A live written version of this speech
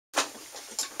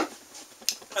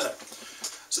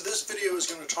video is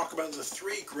going to talk about the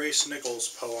 3 Grace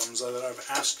Nichols poems that I've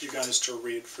asked you guys to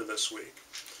read for this week.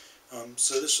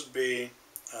 So this would be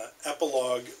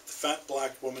Epilogue, The Fat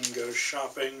Black Woman Goes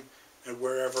Shopping, and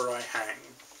Wherever I Hang.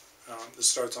 This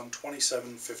starts on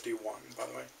 2751, by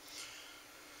the way.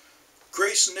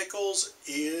 Grace Nichols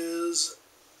is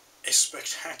a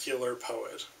spectacular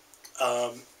poet.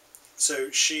 So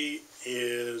she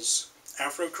is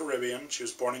Afro-Caribbean. She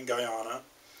was born in Guyana,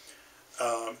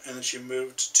 and then she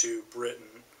moved to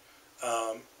Britain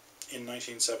in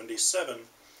 1977.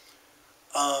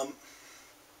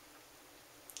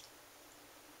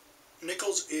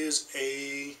 Nichols is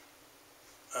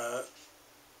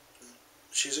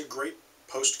she's a great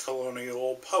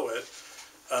post-colonial poet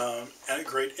and a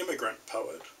great immigrant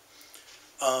poet.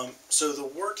 So the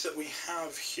work that we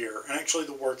have here, and actually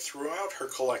the work throughout her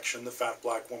collection, The Fat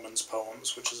Black Woman's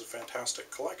Poems, which is a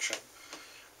fantastic collection,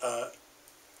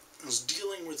 is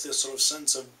dealing with this sort of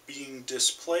sense of being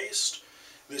displaced,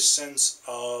 this sense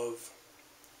of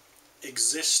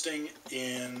existing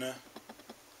in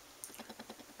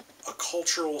a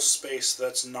cultural space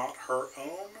that's not her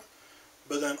own,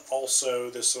 but then also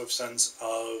this sort of sense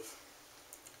of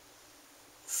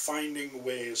finding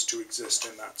ways to exist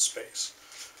in that space.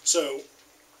 So,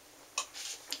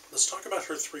 let's talk about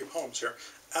her 3 poems here.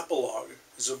 Epilogue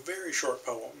is a very short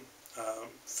poem,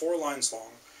 4 lines long.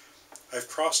 I've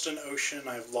crossed an ocean,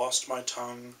 I've lost my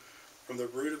tongue. From the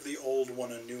root of the old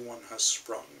one, a new one has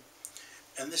sprung.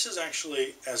 And this is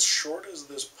actually, as short as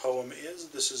this poem is,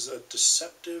 this is a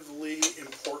deceptively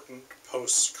important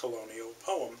post-colonial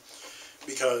poem,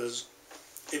 because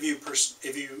if you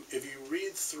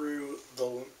read through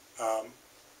the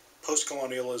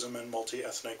post-colonialism and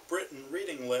multi-ethnic Britain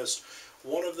reading list,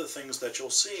 one of the things that you'll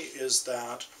see is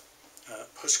that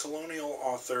post-colonial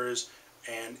authors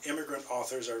and immigrant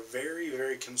authors are very,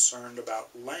 very concerned about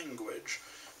language,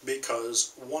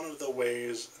 because one of the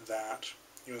ways that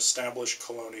you establish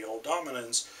colonial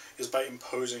dominance is by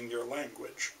imposing your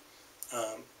language.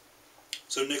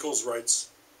 So Nichols writes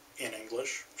in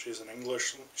English. She's an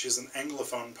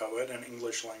Anglophone poet, an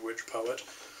English language poet,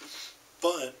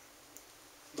 but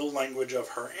the language of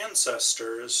her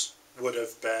ancestors would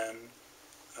have been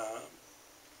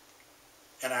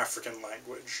an African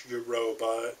language,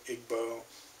 Yoruba, Igbo,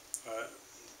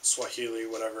 Swahili,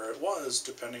 whatever it was,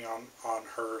 depending on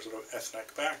her sort of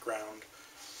ethnic background.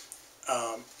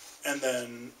 And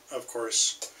then, of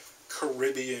course,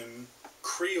 Caribbean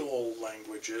Creole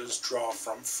languages draw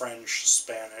from French,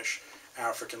 Spanish,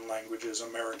 African languages,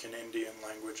 American Indian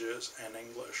languages, and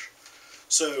English.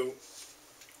 So,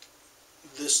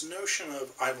 this notion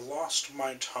of I've lost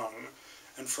my tongue,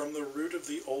 and from the root of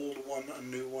the old one a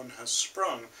new one has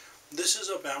sprung, this is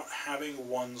about having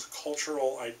one's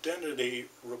cultural identity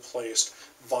replaced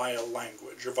via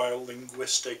language, or via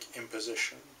linguistic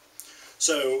imposition.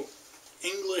 So,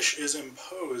 English is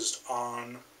imposed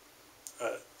on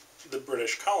the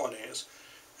British colonies,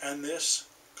 and this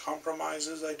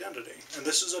compromises identity. And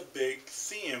this is a big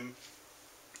theme.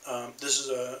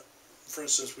 For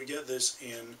instance, we get this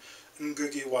in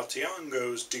Ngugi wa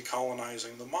Thiong'o's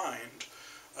Decolonizing the Mind,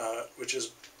 which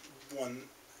is one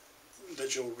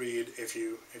that you'll read if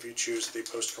you choose the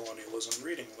post-colonialism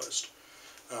reading list.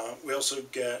 We also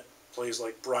get plays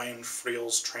like Brian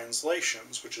Friel's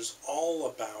Translations, which is all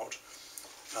about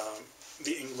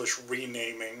the English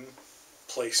renaming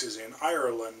places in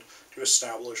Ireland to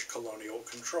establish colonial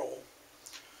control.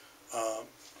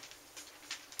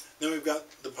 Then we've got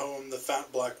the poem The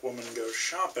Fat Black Woman Goes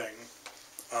Shopping,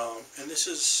 and this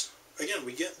is, again,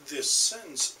 we get this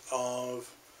sense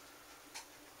of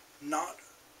not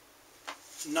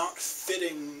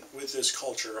fitting with this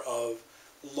culture, of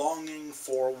longing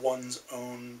for one's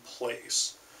own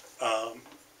place.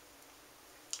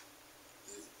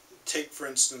 Take, for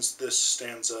instance, this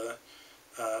stanza,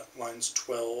 lines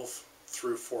 12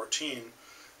 through 14.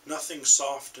 Nothing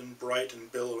soft and bright and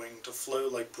billowing to flow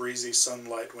like breezy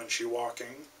sunlight when she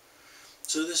walking.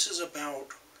 So this is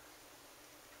about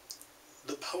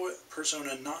the poet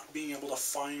persona not being able to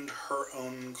find her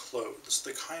own clothes,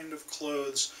 the kind of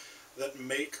clothes that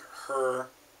make her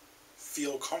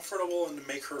feel comfortable and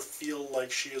make her feel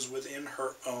like she is within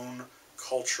her own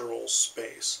cultural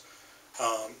space.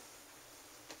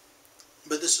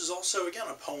 But this is also, again,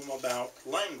 a poem about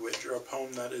language, or a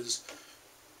poem that is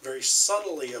very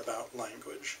subtly about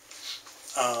language.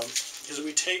 Because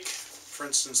we take, for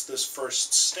instance, this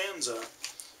first stanza,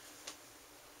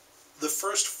 the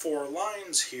first 4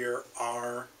 lines here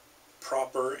are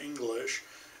proper English,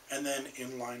 and then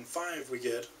in line 5 we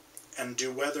get, and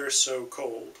do weather so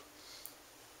cold.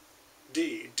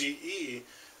 D-E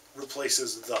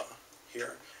replaces the.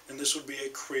 here, and this would be a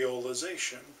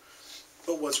creolization.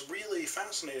 But what's really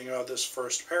fascinating about this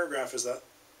first paragraph is that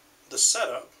the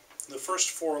setup, the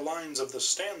first 4 lines of the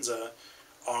stanza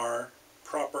are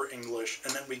proper English,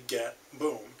 and then we get,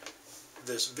 boom,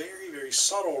 this very, very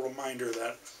subtle reminder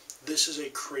that this is a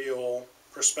Creole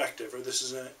perspective, or this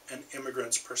is an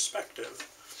immigrant's perspective.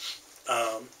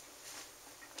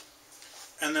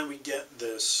 And then we get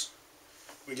this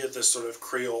sort of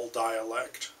Creole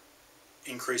dialect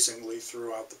increasingly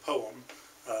throughout the poem.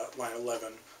 Line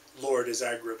 11, Lord is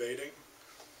aggravating,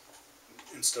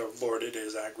 instead of Lord it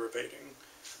is aggravating.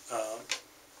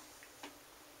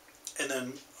 And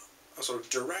then a sort of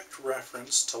direct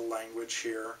reference to language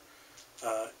here,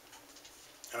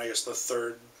 and I guess the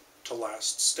third to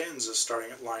last stanza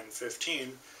starting at line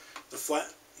 15,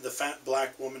 the fat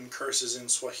black woman curses in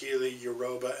Swahili,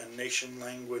 Yoruba, and nation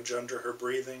language under her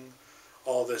breathing,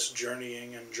 all this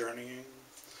journeying and journeying.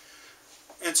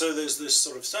 And so there's this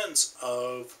sort of sense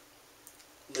of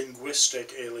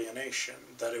linguistic alienation,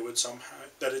 that it would somehow,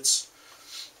 that it's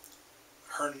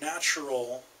her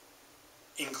natural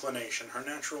inclination, her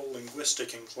natural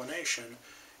linguistic inclination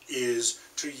is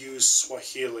to use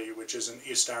Swahili, which is an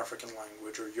East African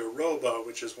language, or Yoruba,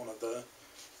 which is one of the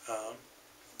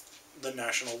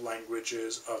national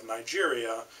languages of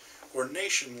Nigeria, or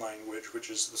nation language, which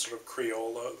is the sort of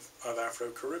Creole of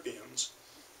Afro-Caribbeans.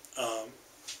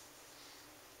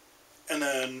 And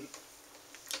then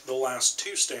the last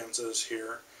 2 stanzas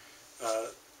here,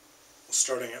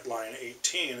 starting at line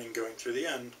 18 and going through the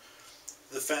end,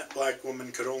 the fat black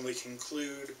woman could only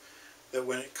conclude that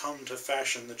when it come to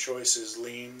fashion the choice is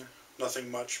lean,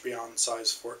 nothing much beyond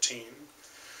size 14.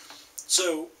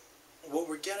 So what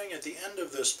we're getting at the end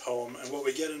of this poem, and what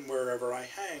we get in Wherever I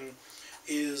Hang,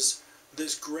 is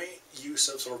this great use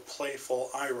of sort of playful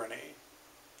irony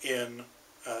in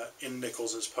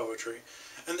Nichols's poetry.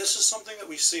 And this is something that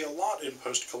we see a lot in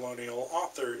post-colonial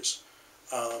authors,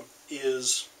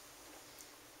 is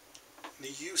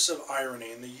the use of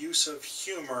irony and the use of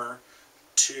humor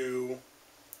to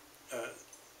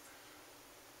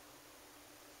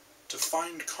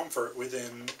find comfort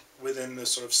within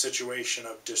this sort of situation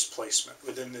of displacement,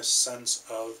 within this sense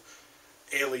of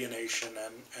alienation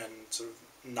and sort of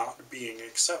not being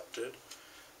accepted.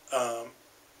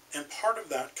 And part of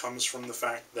that comes from the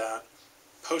fact that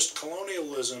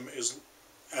post-colonialism is,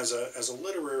 as a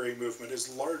literary movement,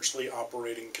 is largely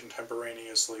operating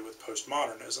contemporaneously with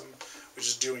postmodernism, which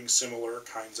is doing similar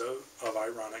kinds of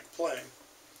ironic play.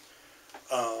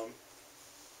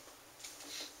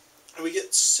 And we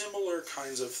get similar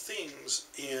kinds of themes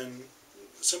and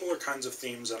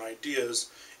ideas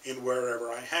in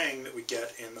Wherever I Hang that we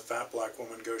get in The Fat Black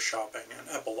Woman Goes Shopping and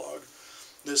Epilogue.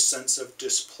 This sense of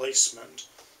displacement,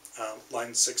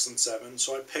 lines 6 and 7.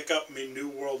 So I pick up me new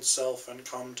world self and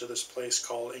come to this place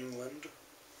called England.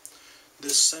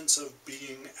 This sense of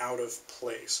being out of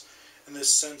place, and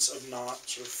this sense of not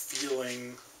sort of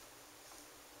feeling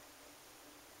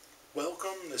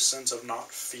welcome, this sense of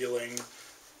not feeling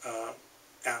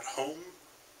at home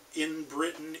in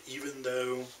Britain, even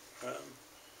though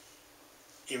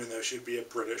she'd be a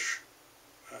British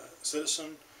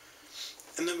citizen.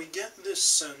 And then we get this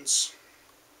sense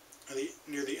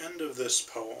near the end of this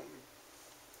poem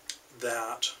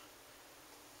that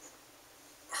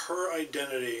her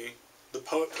identity, the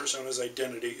poet persona's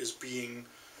identity, is being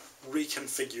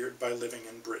reconfigured by living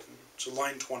in Britain. So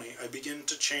line 20, I begin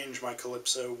to change my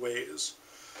calypso ways.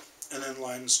 And then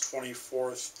lines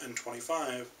 24 and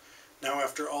 25, now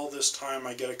after all this time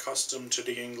I get accustomed to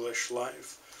the English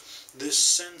life. This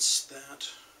sense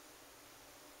that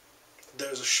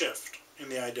there's a shift in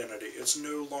the identity. It's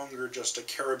no longer just a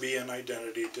Caribbean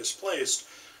identity displaced.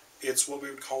 It's what we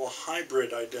would call a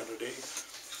hybrid identity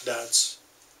that's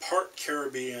part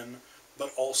Caribbean,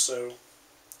 but also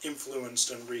influenced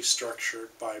and restructured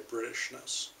by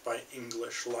Britishness, by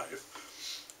English life.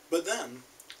 But then,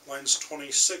 lines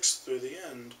 26 through the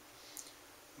end,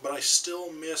 but I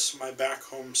still miss my back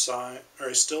home side, or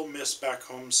I still miss back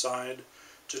home side.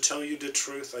 To tell you the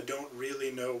truth, I don't really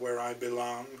know where I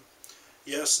belong.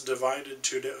 Yes, divided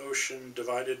to the ocean,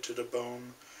 divided to the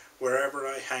bone. Wherever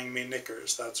I hang me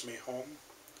knickers, that's me home.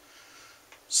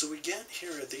 So we get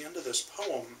here at the end of this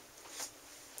poem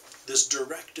this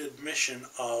directed mission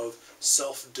of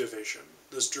self-division,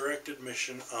 this directed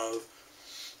mission of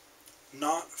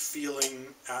not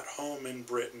feeling at home in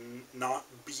Britain, not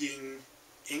being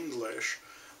English,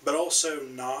 but also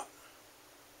not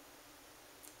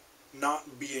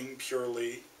being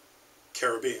purely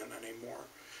Caribbean anymore.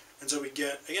 And so we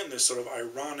get, again, this sort of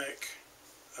ironic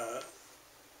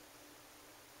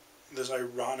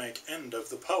ironic end of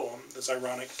the poem, this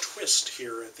ironic twist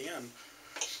here at the end.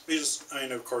 Because, I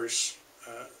mean, of course,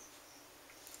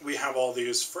 we have all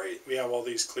these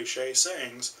cliche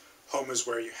sayings. Home is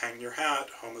where you hang your hat.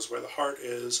 Home is where the heart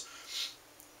is.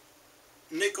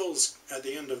 Nichols, at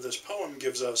the end of this poem,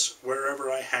 gives us, wherever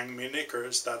I hang me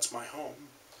knickers, that's my home.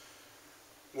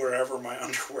 Wherever my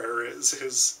underwear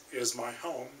is my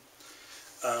home.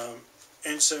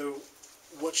 And so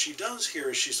what she does here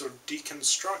is she sort of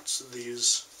deconstructs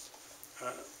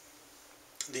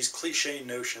these cliche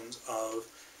notions of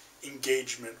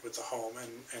engagement with the home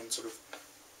and sort of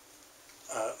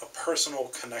a personal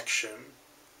connection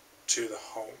to the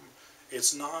home.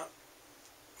 It's not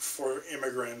for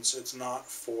immigrants, it's not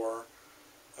for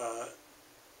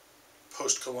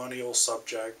postcolonial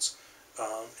subjects,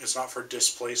 it's not for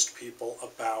displaced people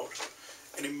about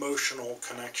an emotional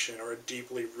connection or a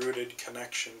deeply rooted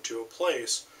connection to a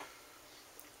place.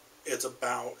 It's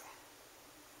about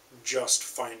just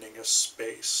finding a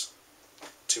space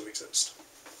to exist.